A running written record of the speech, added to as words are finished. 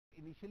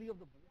initially of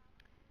the budget.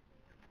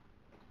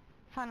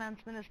 Finance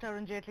Minister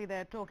Arun Jaitley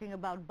there talking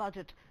about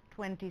Budget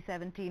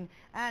 2017.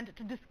 And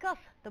to discuss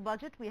the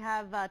budget, we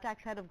have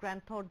Tax Head of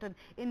Grant Thornton,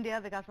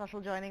 India, Vikas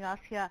Vasal joining us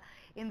here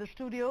in the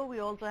studio. We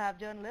also have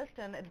journalist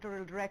and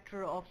editorial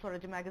director of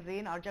Swaraj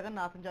magazine, R.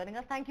 Jagannathan, joining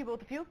us. Thank you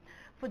both of you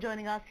for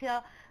joining us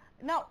here.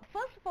 Now,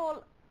 first of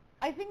all,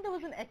 I think there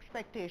was an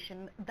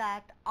expectation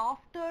that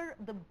after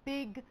the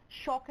big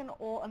shock and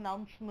awe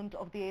announcement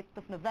of the 8th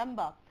of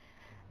November,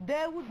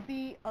 there would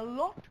be a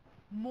lot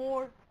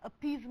more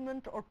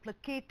appeasement or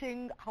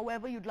placating,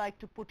 however you'd like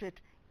to put it,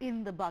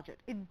 in the budget.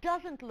 It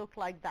doesn't look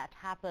like that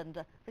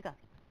happened. Vikas.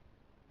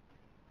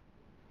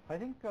 I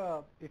think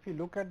if you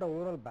look at the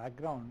overall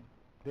background,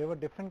 there were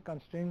different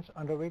constraints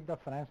under which the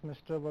finance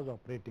minister was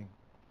operating.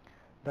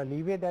 The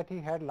leeway that he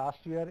had last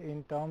year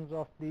in terms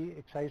of the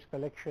excise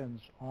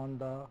collections on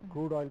the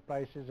crude oil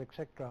prices,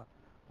 etc.,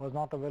 was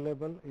not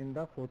available in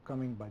the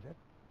forthcoming budget.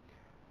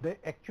 The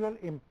actual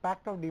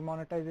impact of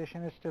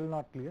demonetization is still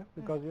not clear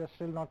because we are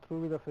still not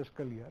through with the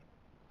fiscal year.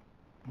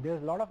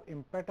 There's a lot of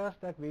impetus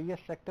that various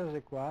sectors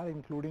require,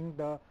 including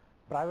the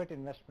private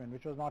investment,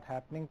 which was not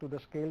happening to the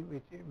scale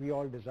which we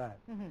all desire.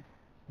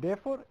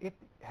 Therefore, it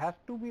has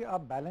to be a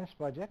balanced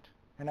budget,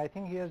 and I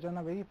think he has done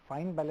a very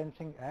fine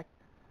balancing act.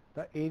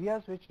 The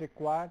areas which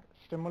required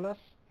stimulus,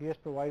 he has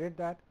provided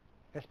that,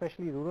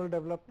 especially rural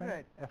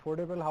development,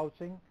 affordable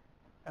housing,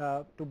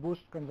 to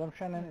boost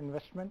consumption and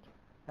investment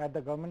at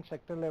the government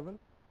sector level.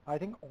 I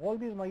think all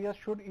these measures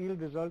should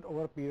yield result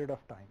over a period of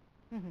time.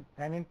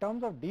 And in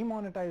terms of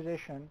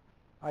demonetization,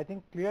 I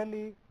think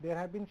clearly there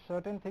have been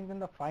certain things in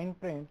the fine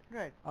print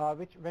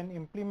which when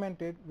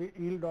implemented will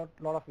yield a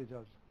lot of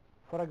results.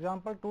 For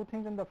example, two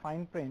things in the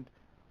fine print.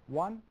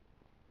 One,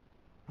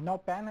 now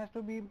PAN has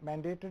to be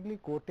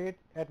mandatorily quoted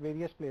at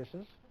various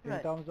places in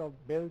terms of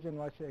bills,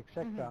 invoices,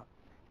 etc.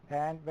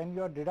 And when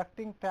you are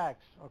deducting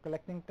tax or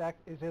collecting tax,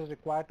 it is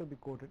required to be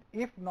quoted.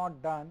 If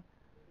not done,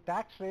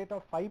 tax rate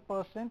of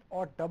 5%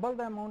 or double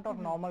the amount of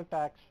normal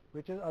tax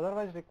which is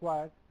otherwise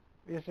required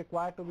is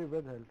required to be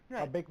withheld.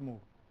 A big move.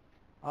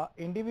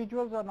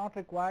 Individuals are not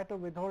required to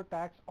withhold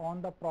tax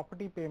on the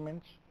property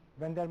payments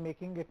when they are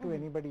making it to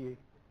anybody.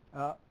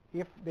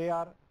 If they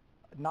are,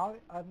 now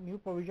a new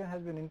provision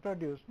has been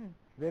introduced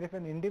where if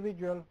an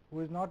individual who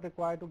is not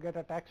required to get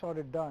a tax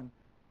audit done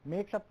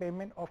makes a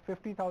payment of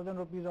 50,000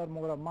 rupees or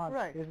more a month,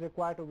 is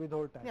required to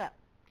withhold tax.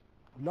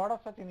 A lot of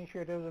such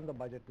initiatives in the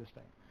budget this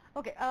time.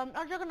 Okay,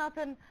 R.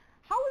 Jagannathan,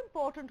 how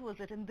important was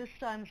it in this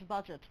time's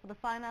budget for the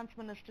finance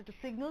minister to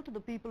signal to the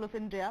people of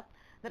India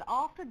that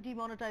after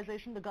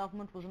demonetization the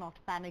government was not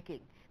panicking,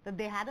 that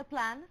they had a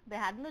plan, they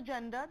had an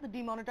agenda, the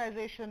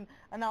demonetization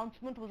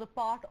announcement was a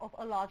part of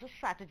a larger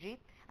strategy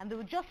and they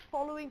were just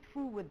following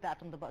through with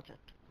that in the budget?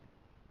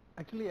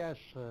 Actually, as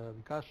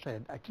Vikas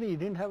said, actually he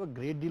didn't have a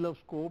great deal of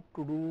scope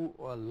to do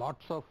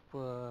lots of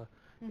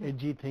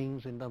edgy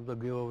things in terms of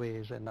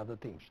giveaways and other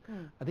things.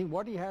 I think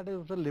what he had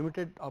is a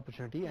limited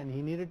opportunity and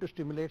he needed to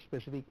stimulate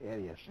specific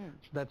areas.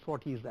 So that's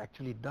what he's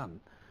actually done.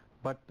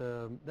 But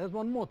there's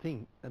one more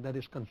thing that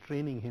is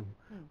constraining him.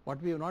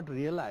 What we have not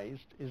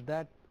realized is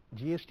that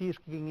GST is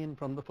kicking in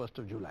from the 1st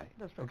of July.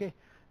 That's right. Okay,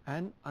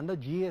 and under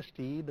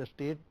GST, the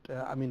state,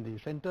 the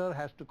center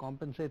has to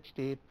compensate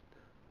state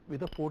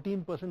with a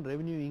 14%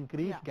 revenue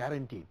increase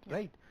guaranteed,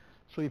 right?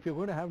 So if you're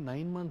going to have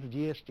 9 months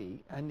GST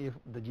and if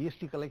the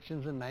GST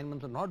collections in 9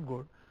 months are not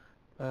good,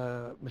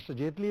 Mr.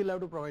 Jaitley will have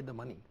to provide the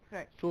money.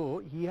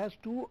 So he has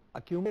to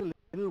accumulate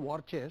a little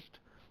war chest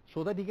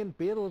so that he can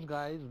pay those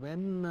guys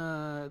when,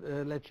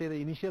 let's say,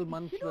 the initial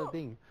months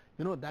thing.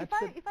 That's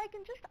if I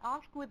can just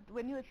ask,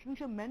 since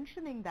you're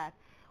mentioning that,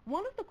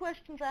 one of the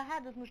questions I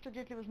had as Mr.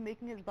 Jaitley was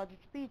making his budget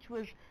speech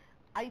was,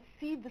 I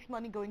see this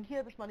money going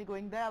here, this money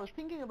going there. I was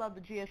thinking about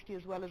the GST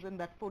as well as in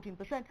that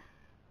 14%.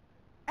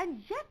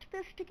 And yet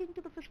they're sticking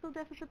to the fiscal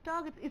deficit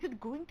targets. Is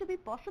it going to be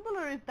possible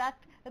or is that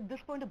at this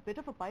point a bit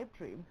of a pipe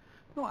dream?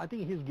 No, I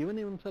think he's given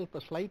himself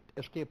a slight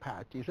escape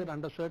hatch. He said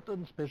under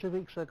certain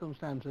specific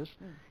circumstances,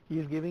 he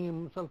is giving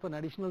himself an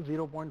additional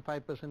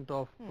 0.5%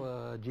 of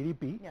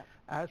GDP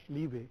as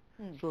leeway.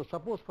 So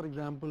suppose, for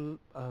example,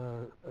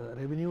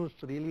 revenues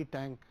really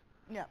tank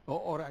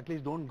or at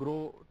least don't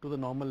grow to the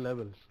normal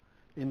levels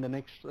in the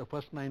next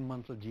first 9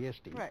 months of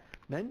GST,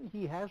 then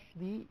he has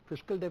the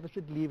fiscal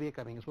deficit leeway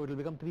coming. So it will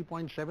become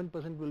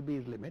 3.7% will be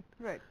his limit.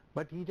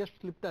 But he just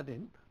slipped that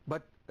in.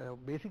 But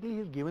basically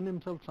he's given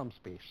himself some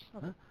space.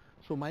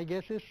 So my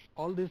guess is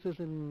all this is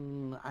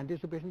in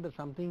anticipation that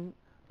something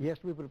he has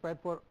to be prepared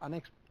for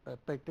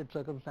unexpected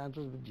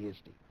circumstances with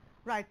GST.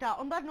 Right.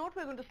 On that note,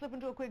 we're going to slip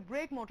into a quick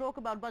break. More talk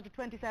about Budget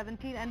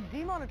 2017 and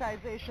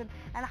demonetization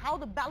and how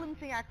the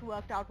balancing act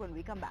worked out when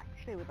we come back.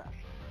 Stay with us.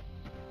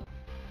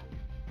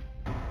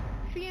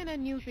 CNN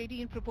News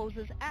 18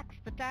 proposes axe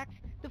the tax.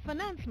 The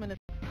finance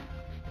minister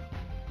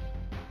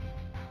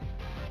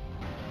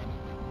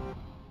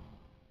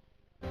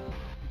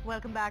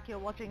Welcome back. You're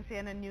watching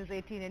CNN News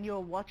 18 and you're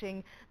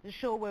watching the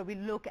show where we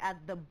look at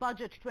the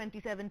budget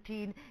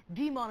 2017,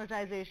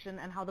 demonetization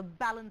and how the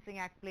balancing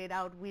act played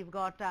out. We've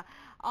got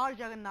R.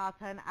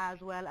 Jagannathan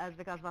as well as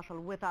Vikas Vasal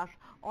with us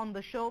on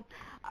the show.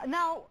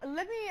 Now,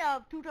 let me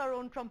toot our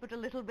own trumpet a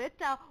little bit.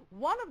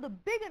 One of the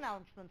big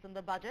announcements in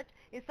the budget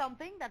is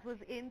something that was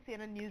in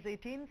CNN News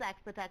 18's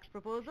Axe the Tax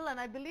proposal,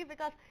 and I believe,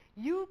 Vikas,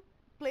 you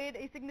played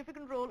a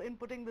significant role in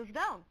putting this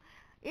down.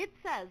 It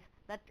says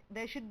that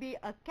there should be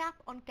a cap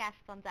on cash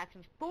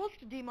transactions.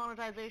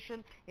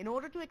 Post-demonetization, in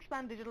order to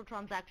expand digital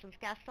transactions,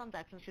 cash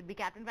transactions should be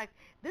capped. In fact,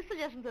 this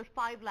suggestion says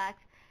 5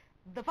 lakhs.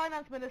 The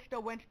finance minister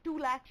went 2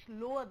 lakhs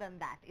lower than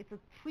that. It's a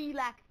 3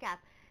 lakh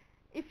cap.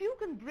 If you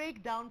can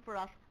break down for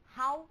us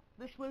how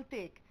this will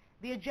take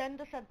the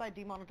agenda set by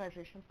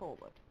demonetization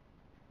forward.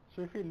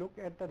 So if we look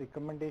at the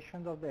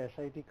recommendations of the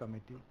SIT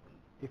committee,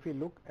 if we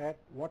look at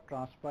what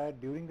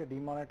transpired during the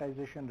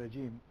demonetization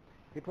regime,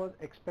 it was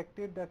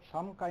expected that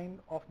some kind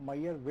of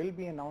measure will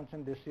be announced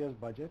in this year's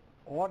budget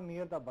or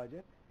near the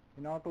budget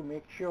in order to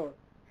make sure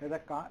that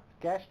the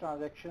cash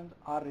transactions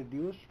are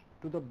reduced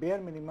to the bare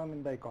minimum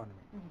in the economy.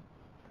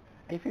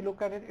 If you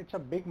look at it, it's a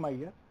big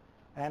measure,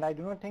 and I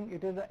do not think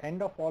it is the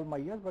end of all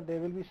measures, but there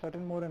will be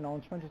certain more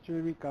announcements which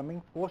will be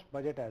coming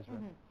post-budget as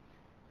well.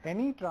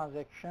 Any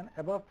transaction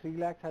above 3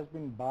 lakhs has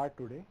been barred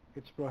today.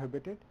 It's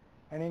prohibited,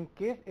 and in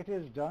case it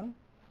is done,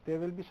 there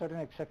will be certain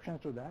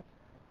exceptions to that.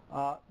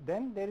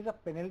 Then there is a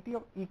penalty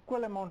of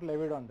equal amount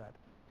levied on that.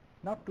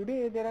 Now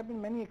today there have been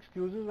many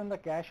excuses when the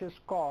cash is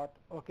caught.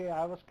 Okay,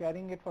 I was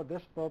carrying it for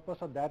this purpose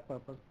or that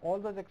purpose. All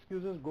those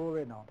excuses go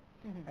away now.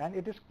 And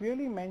it is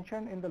clearly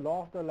mentioned in the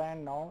law of the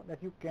land now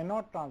that you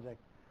cannot transact.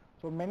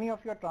 So many of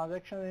your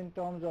transactions in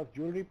terms of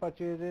jewelry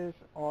purchases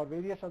or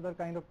various other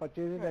kind of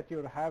purchases that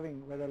you're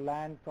having, whether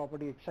land,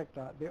 property,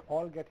 etc., they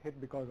all get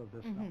hit because of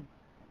this now.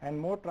 And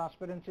more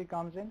transparency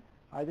comes in.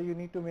 Either you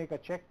need to make a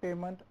check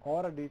payment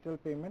or a digital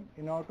payment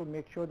in order to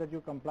make sure that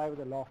you comply with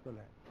the law of the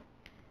land.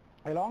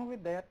 Along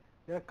with that,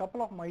 there are a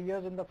couple of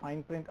measures in the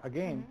fine print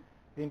again.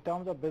 In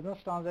terms of business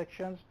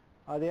transactions,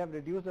 they have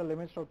reduced the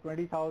limits from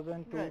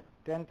 20,000 to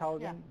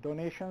 10,000.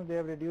 Donations, they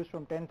have reduced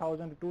from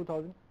 10,000 to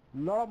 2,000. A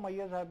lot of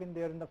measures have been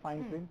there in the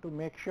fine print to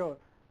make sure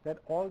that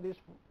all this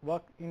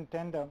work in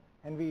tandem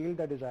and we yield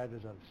the desired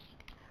results.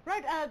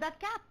 Right, that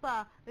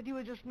cap that you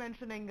were just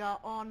mentioning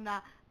on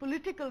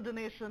political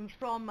donations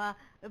from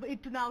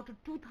it to now to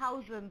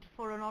 2,000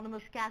 for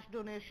anonymous cash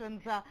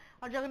donations,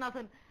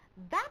 Jagannathan,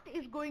 that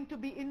is going to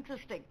be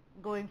interesting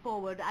going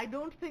forward. I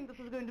don't think this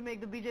is going to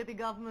make the BJP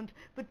government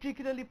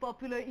particularly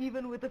popular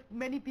even with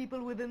many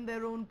people within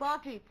their own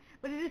party,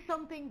 but it is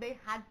something they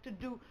had to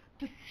do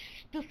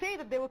to say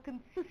that they were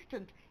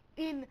consistent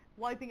in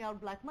wiping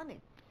out black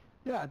money.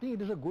 Yeah, I think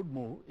it is a good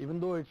move,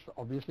 even though it's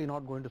obviously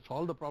not going to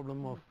solve the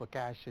problem of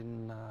cash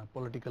in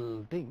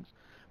political things,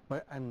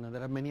 and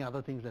there are many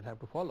other things that have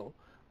to follow.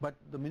 But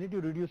the minute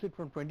you reduce it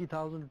from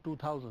 20,000 to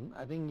 2,000,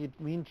 I think it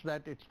means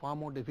that it's far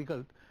more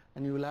difficult,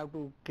 and you will have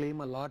to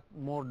claim a lot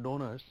more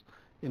donors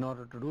in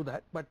order to do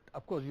that. But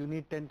of course, you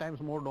need 10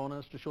 times more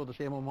donors to show the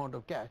same amount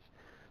of cash.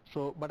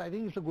 So, but I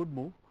think it's a good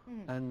move,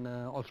 and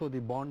also the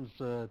bonds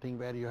thing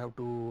where you have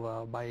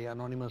to buy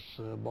anonymous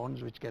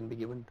bonds which can be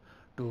given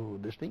to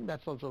this thing,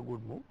 that's also a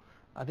good move.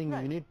 I think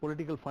we need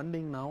political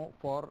funding now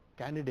for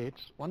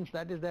candidates. Once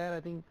that is there,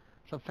 I think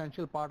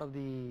substantial part of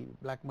the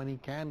black money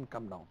can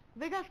come down.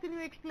 Vikas, can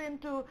you explain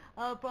to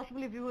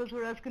possibly viewers who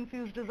are as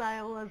confused as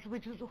I was,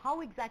 which is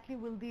how exactly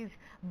will these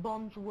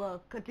bonds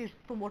work, at least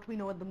from what we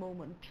know at the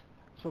moment?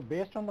 So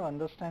based on the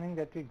understanding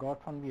that we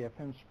got from the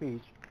FM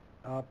speech,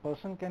 a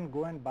person can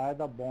go and buy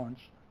the bonds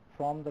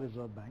from the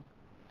Reserve Bank.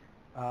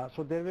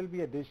 So there will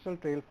be a digital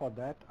trail for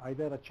that,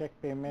 either a check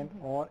payment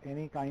or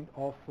any kind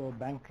of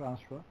bank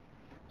transfer.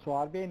 So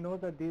RBI knows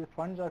that these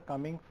funds are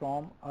coming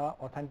from an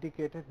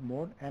authenticated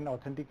mode and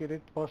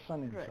authenticated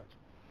person in such.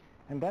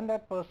 And then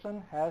that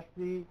person has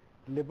the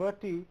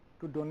liberty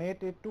to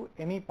donate it to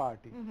any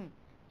party.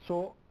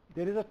 So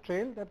there is a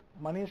trail that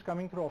money is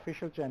coming through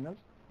official channels,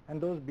 and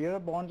those bearer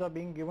bonds are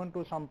being given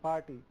to some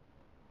party,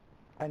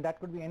 and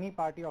that could be any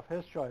party of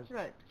his choice.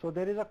 So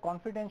there is a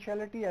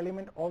confidentiality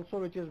element also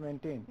which is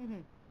maintained.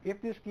 If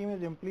this scheme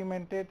is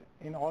implemented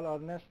in all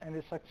earnest and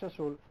is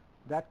successful,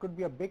 that could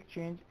be a big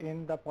change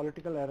in the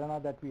political arena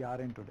that we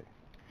are in today.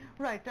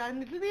 Right,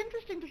 and it will be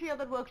interesting to see how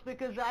that works,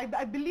 because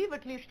I believe,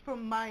 at least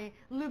from my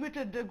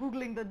limited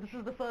Googling, that this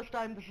is the first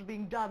time this is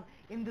being done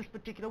in this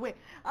particular way.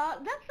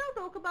 Let's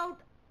now talk about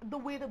the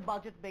way the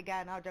budget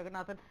began,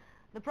 Jagannathan.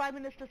 The Prime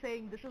Minister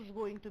saying this is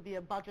going to be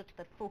a budget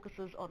that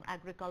focuses on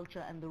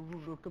agriculture and the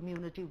rural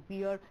community.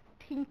 We are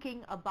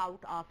thinking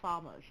about our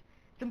farmers.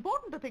 It's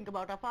important to think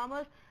about our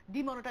farmers.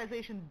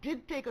 Demonetization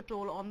did take a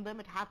toll on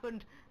them. It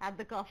happened at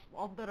the cusp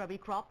of the Rabi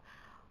crop.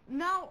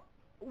 Now,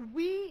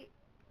 we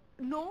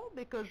know,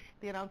 because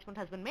the announcement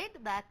has been made,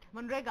 that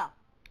Manrega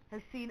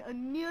has seen a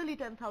nearly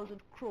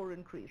 10,000 crore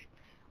increase.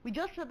 We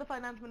just heard the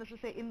Finance Minister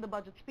say in the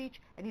budget speech,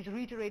 and he's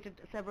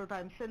reiterated several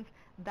times since,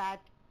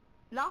 that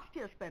last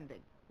year's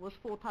spending was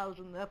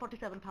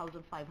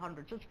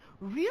 47,500. So it's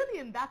really,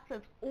 in that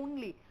sense,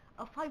 only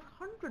a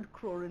 500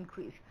 crore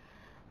increase.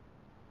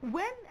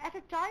 When, at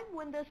a time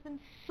when there's been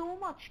so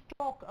much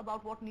talk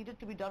about what needed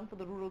to be done for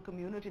the rural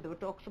community, there were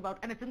talks about,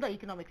 and it's in the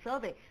economic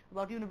survey,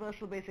 about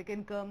universal basic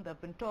income, there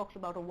have been talks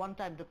about a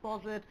one-time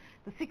deposit,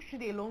 the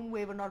 60-day loan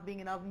waiver not being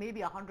enough,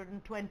 maybe a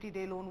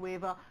 120-day loan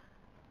waiver.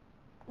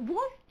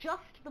 Was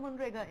just the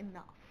Manrega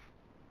enough?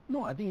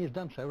 No, I think he's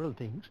done several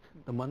things.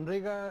 The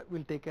Manrega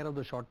will take care of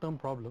the short-term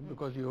problem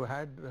because you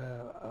had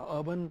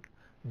urban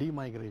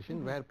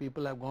demigration where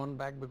people have gone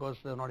back because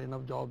there are not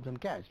enough jobs and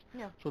cash.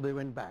 So they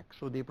went back.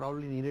 So they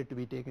probably needed to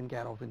be taken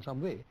care of in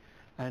some way.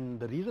 And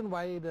the reason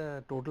why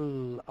the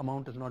total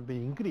amount has not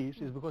been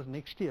increased is because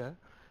next year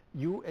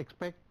you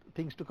expect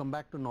things to come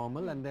back to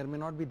normal and there may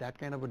not be that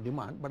kind of a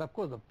demand. But of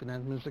course the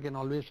finance minister can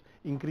always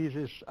increase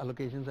his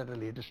allocations at a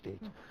later stage.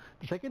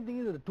 The second thing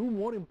is that the two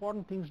more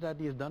important things that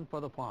he has done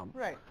for the farm.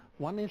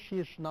 One is he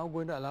is now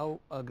going to allow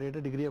a greater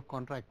degree of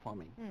contract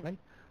farming, right?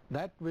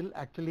 That will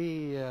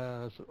actually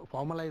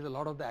formalize a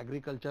lot of the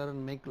agriculture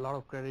and make a lot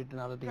of credit and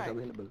other things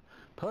available.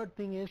 Third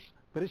thing is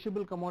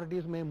perishable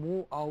commodities may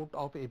move out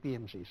of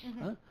APMCs.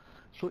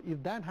 So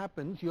if that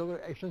happens, you're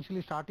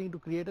essentially starting to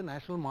create a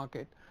national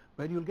market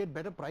where you'll get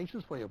better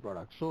prices for your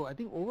products. So I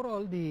think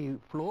overall the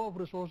flow of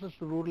resources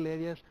to rural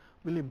areas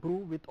will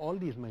improve with all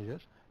these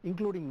measures,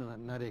 including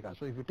Narega.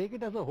 So if you take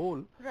it as a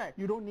whole,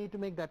 you don't need to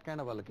make that kind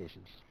of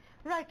allocations.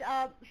 Right,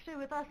 stay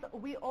with us.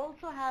 We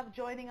also have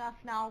joining us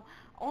now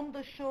on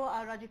the show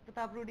Rajiv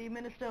Pratap Rudy,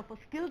 Minister for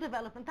Skill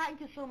Development.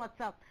 Thank you so much,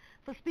 sir,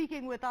 for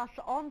speaking with us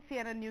on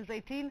CNN News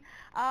 18.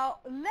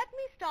 Let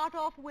me start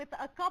off with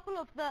a couple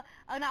of the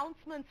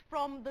announcements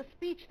from the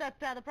speech that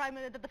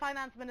the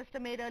Finance Minister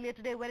made earlier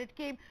today when it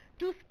came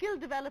to skill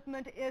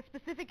development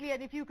specifically,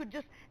 and if you could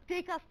just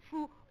take us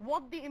through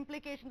what the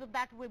implications of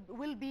that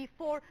will be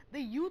for the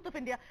youth of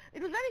India.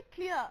 It was very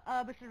clear,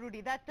 Mr.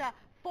 Rudy, that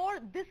for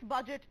this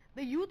budget,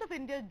 the youth of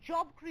India,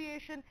 job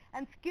creation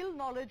and skill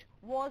knowledge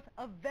was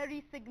a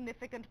very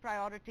significant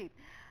priority.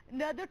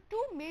 Now, there are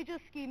two major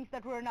schemes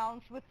that were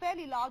announced with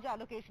fairly large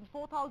allocations,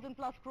 4,000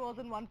 plus crores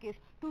in one case,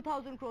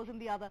 2,000 crores in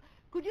the other.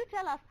 Could you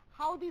tell us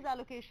how these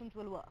allocations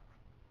will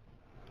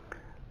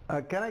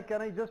work? Can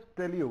I just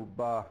tell you,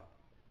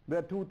 there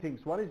are two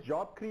things. One is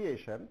job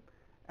creation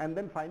and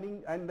then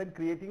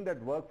creating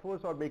that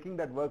workforce or making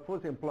that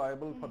workforce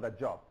employable for that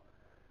job.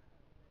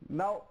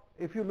 Now,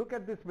 if you look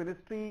at this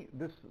ministry,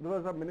 there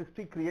was a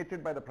ministry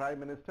created by the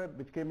Prime Minister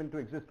which came into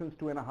existence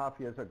 2.5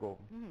 years ago.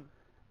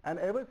 And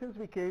ever since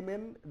we came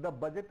in, the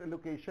budget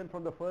allocation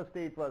from the first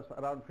day it was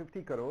around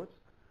 50 crores.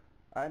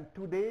 And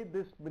today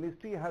this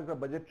ministry has a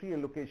budgetary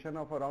allocation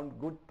of around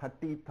good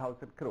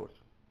 30,000 crores.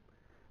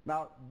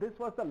 Now, this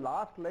was the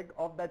last leg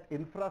of that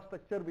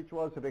infrastructure which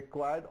was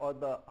required, or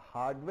the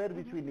hardware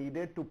which we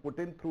needed to put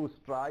in through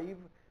Strive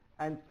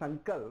and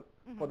Sankalp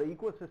for the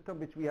ecosystem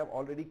which we have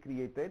already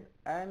created.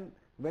 And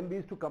when we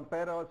used to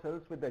compare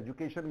ourselves with the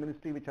Education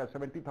Ministry which has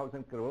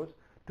 70,000 crores,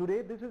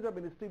 today this is a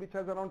ministry which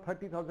has around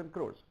 30,000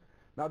 crores.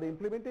 Now the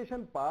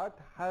implementation part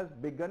has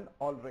begun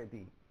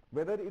already.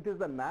 Whether it is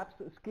the NAPS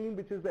scheme,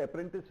 which is the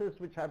apprentices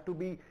which have to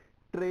be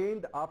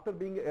trained after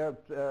being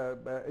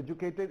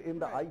educated in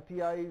the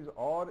ITIs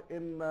or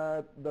in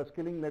the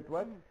skilling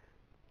network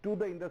to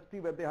the industry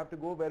where they have to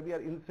go, where we are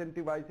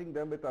incentivizing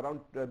them with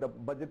around the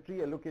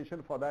budgetary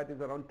allocation for that is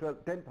around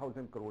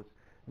 10,000 crores.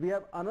 We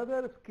have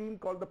another scheme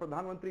called the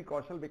Pradhan Mantri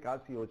Kaushal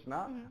Vikas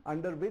Yojana,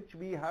 under which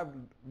we have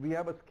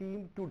a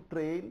scheme to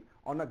train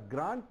on a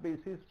grant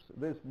basis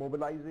this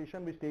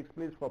mobilization which takes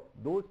place for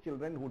those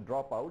children who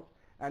drop out,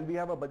 and we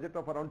have a budget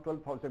of around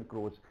 12,000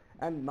 crores.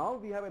 And now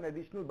we have an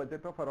additional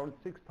budget of around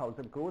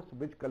 6,000 crores,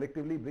 which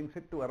collectively brings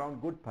it to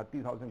around good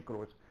 30,000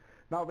 crores.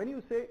 Now when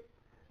you say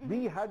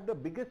we had the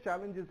biggest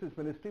challenges in this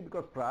ministry,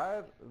 because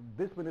prior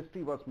this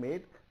ministry was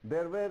made,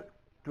 there were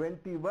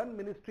 21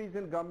 ministries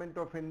in Government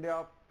of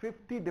India,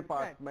 50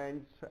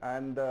 departments,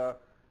 and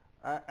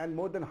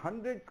more than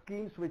 100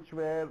 schemes which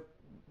were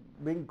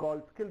being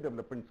called skill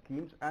development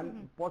schemes,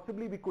 and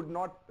possibly we could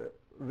not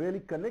really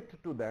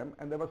connect to them,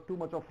 and there was too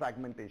much of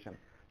fragmentation.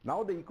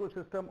 Now the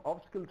ecosystem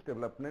of skills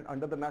development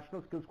under the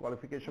National Skills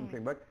Qualification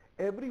Framework,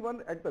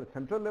 everyone at the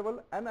central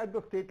level and at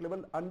the state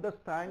level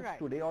understands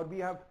today, or we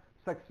have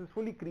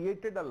successfully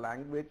created a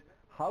language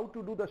how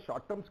to do the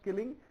short-term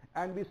skilling,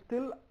 and we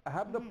still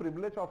have the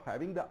privilege of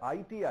having the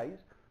ITIs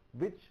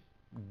which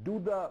do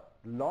the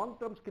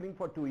long-term skilling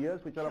for 2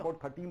 years, which are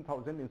about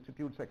 13,000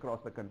 institutes across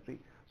the country.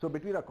 So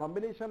between a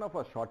combination of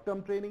a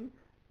short-term training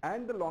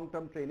and the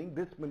long-term training,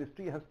 this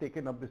ministry has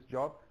taken up this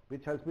job,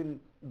 which has been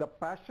the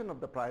passion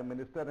of the Prime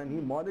Minister, and he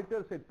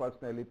monitors it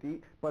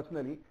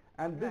personally,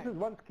 and this is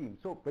one scheme.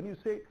 So when you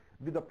say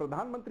with the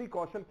Pradhan Mantri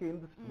Kaushal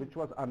Kendras, which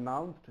was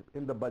announced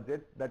in the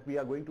budget that we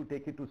are going to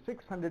take it to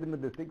 600 in the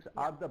districts,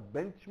 are the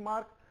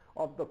benchmark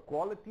of the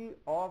quality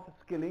of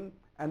skilling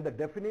and the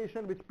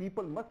definition which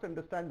people must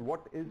understand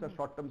what is a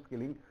short-term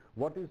skilling,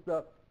 what is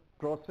the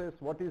process,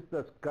 what is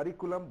the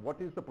curriculum,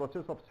 what is the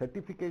process of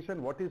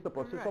certification, what is the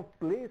process of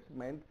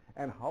placement,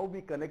 and how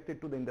we connect it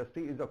to the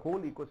industry is a whole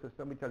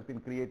ecosystem which has been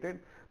created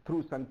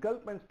through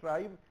Sankalp and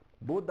Strive,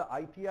 both the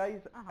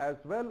ITIs as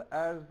well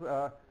as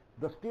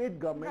the state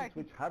governments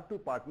which have to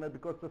partner,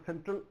 because the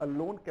central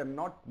alone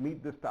cannot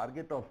meet this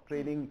target of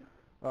training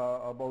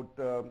about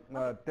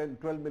 10,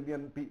 12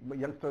 million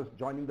youngsters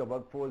joining the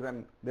workforce,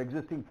 and the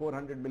existing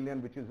 400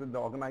 million which is in the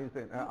organized,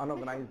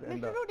 unorganized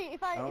and Mr. Rudy,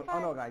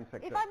 unorganized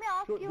sector. If I may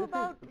ask you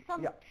about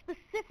some yeah.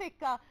 specific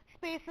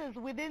spaces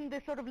within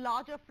this sort of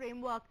larger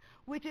framework,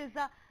 which is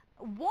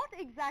what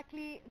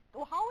exactly,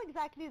 or how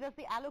exactly does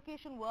the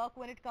allocation work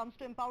when it comes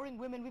to empowering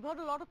women? We've heard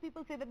a lot of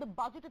people say that the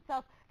budget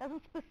itself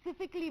doesn't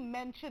specifically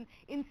mention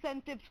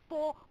incentives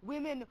for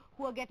women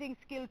who are getting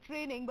skill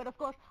training, but of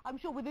course I'm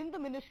sure within the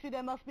ministry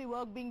there must be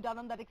work being done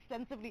on that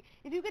extensively.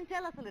 If you can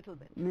tell us a little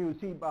bit. You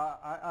see,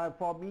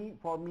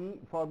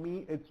 for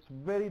me it's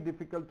very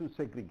difficult to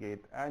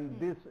segregate, and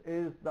this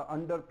is the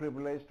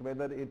underprivileged,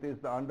 whether it is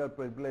the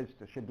underprivileged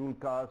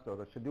scheduled caste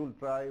or a scheduled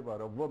tribe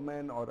or a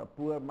woman or a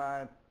poor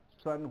man,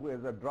 son who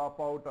is a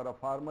dropout, or a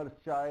farmer's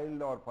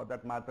child, or for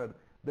that matter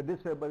the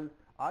disabled.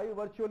 I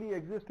virtually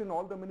exist in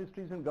all the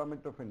ministries in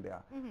Government of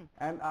India,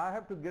 and I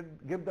have to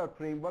give the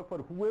framework for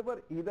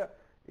whoever, either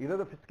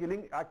the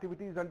skilling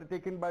activities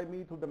undertaken by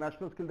me through the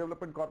National Skill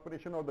Development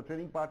Corporation or the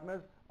training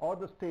partners, or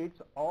the states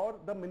or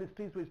the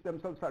ministries which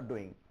themselves are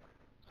doing.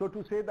 So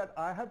to say that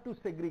I have to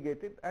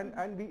segregate it,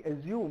 and we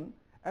assume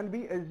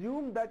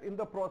that in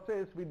the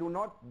process we do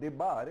not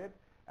debar it,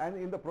 and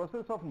in the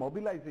process of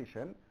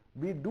mobilization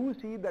we do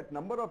see that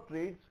number of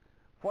trades,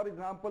 for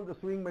example the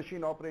sewing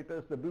machine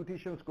operators, the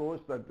beautician's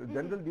course, the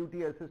general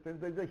duty assistants,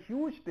 there is a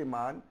huge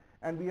demand,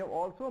 and we have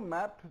also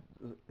mapped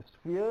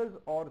spheres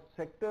or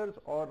sectors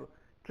or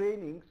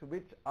trainings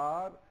which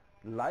are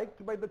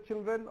liked by the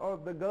children or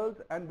the girls,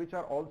 and which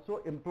are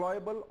also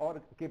employable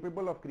or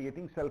capable of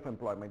creating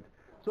self-employment.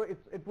 So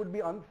it would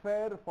be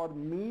unfair for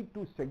me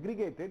to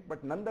segregate it,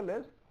 but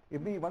nonetheless,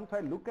 once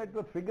I look at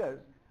the figures,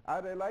 I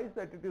realize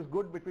that it is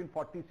good between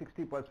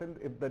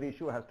 40-60% if the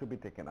ratio has to be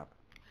taken up.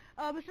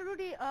 Mr.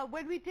 Rudy,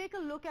 when we take a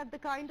look at the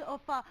kind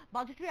of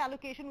budgetary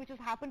allocation which has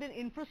happened in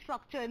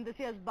infrastructure in this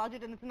year's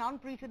budget, and it's an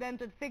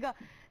unprecedented figure.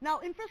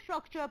 Now,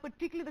 infrastructure,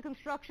 particularly the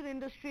construction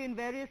industry in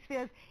various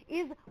spheres,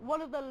 is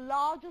one of the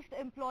largest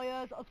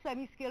employers of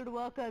semi-skilled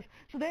workers.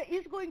 So there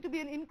is going to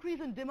be an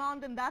increase in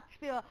demand in that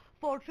sphere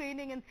for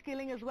training and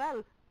skilling as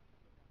well.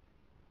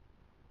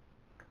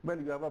 Well,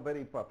 you have a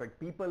very perfect.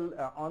 People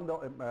on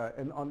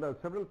the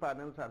several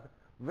panels ask,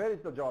 where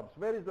is the jobs?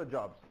 Where is the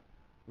jobs?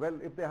 Well,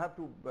 if they have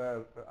to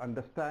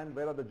understand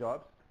where are the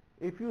jobs,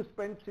 if you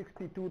spend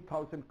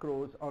 62,000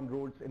 crores on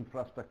roads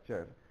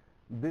infrastructure,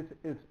 this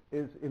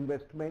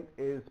investment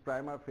is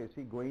prima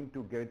facie going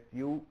to get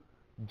you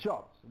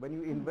jobs. When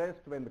you invest,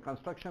 when the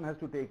construction has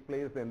to take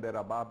place, then there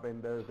are bar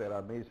benders, there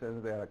are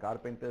masons, there are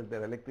carpenters,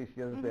 there are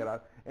electricians, there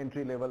are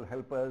entry-level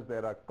helpers,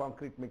 there are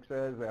concrete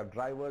mixers, there are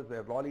drivers,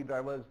 there are lorry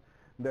drivers,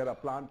 there are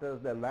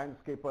planters, there are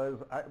landscapers.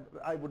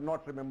 I would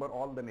not remember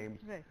all the names.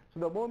 Right.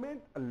 So the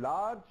moment a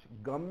large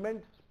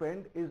government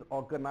spend is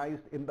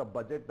organized in the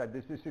budget, that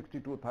this is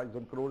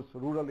 62,000 crores,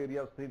 rural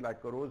areas 3 lakh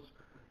crores,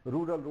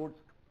 rural roads,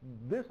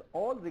 this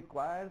all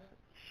requires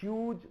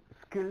huge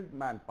skilled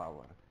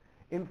manpower.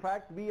 In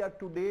fact, we are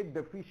today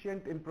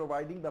deficient in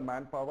providing the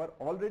manpower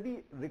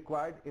already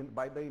required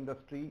by the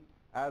industry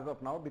as of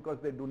now, because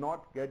they do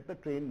not get the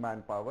trained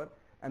manpower.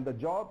 And the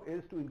job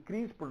is to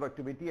increase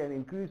productivity and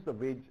increase the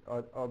wage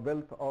or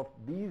wealth of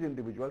these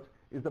individuals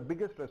is the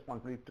biggest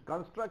responsibility.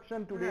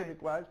 Construction today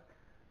requires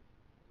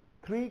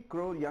 3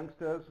 crore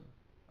youngsters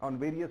on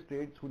various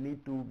trades who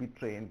need to be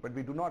trained, but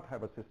we do not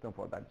have a system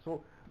for that.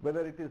 So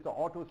whether it is the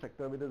auto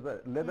sector, whether it is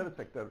the leather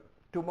sector,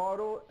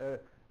 tomorrow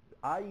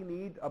I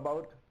need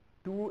about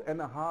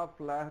 2.5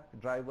 lakh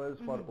drivers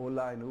for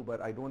Ola and Uber.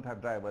 I don't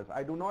have drivers.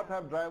 I do not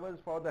have drivers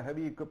for the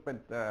heavy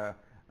equipment.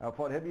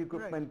 Which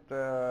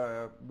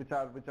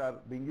are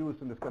being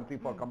used in this country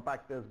for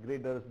compactors,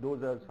 graders,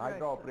 dozers,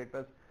 hydro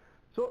operators.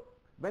 So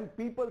when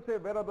people say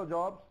where are the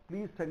jobs,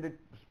 please send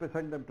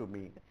them to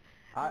me.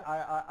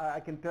 I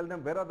can tell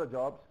them where are the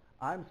jobs.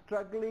 I'm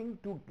struggling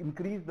to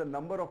increase the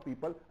number of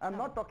people. I'm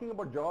not talking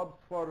about jobs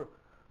for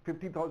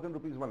 50,000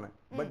 rupees one night,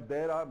 but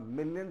there are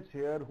millions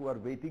here who are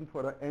waiting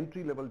for an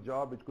entry-level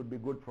job which could be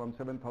good from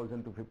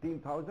 7,000 to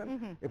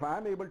 15,000. If I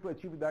am able to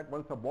achieve that,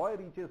 once a boy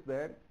reaches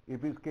there,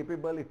 if he's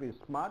capable, if he's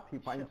smart, he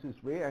finds his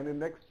way, and in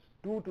the next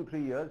 2 to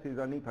 3 years, he's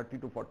earning 30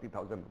 to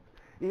 40,000.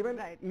 Even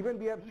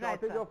we have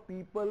shortage of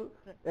people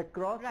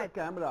across the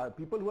camera.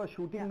 People who are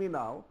shooting me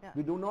now,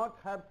 we do not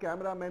have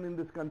cameramen in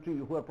this country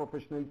who are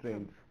professionally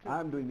trained.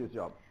 I am doing this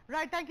job.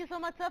 Right, thank you so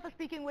much, sir, for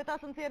speaking with us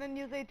on CNN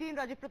News 18.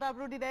 Rajiv Pratap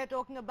Rudy there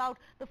talking about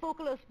the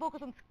focus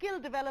on skill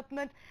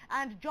development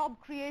and job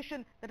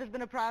creation that has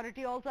been a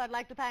priority. Also, I'd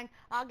like to thank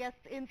our guests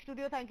in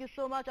studio. Thank you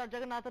so much,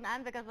 Jagannathan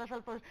and Vikas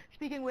Vasal, for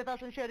speaking with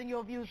us and sharing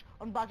your views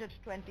on Budget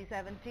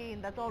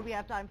 2017. That's all we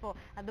have time for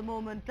at the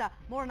moment.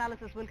 More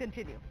analysis will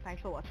continue.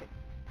 Thanks for watching.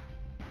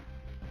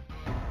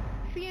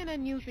 CNN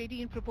News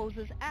 18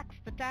 proposes Axe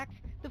the Tax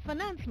The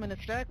Finance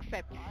Minister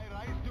accepts. I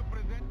rise to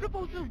present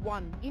Proposal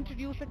 1.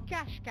 Introduce a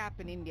cash cap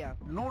in India.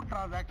 no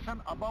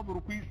transaction above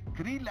rupees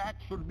 3 lakh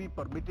should be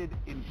permitted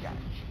in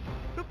cash.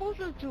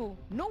 Proposal 2.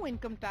 No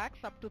income tax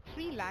up to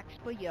 3 lakhs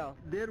per year.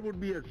 There would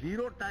be a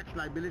zero tax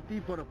liability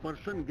for a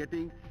person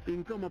getting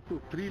income up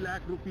to 3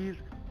 lakh rupees.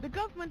 The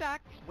government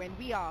acts when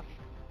we ask.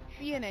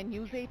 CNN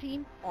News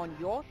 18 on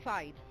your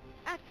side.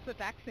 Acts the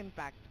tax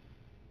impact.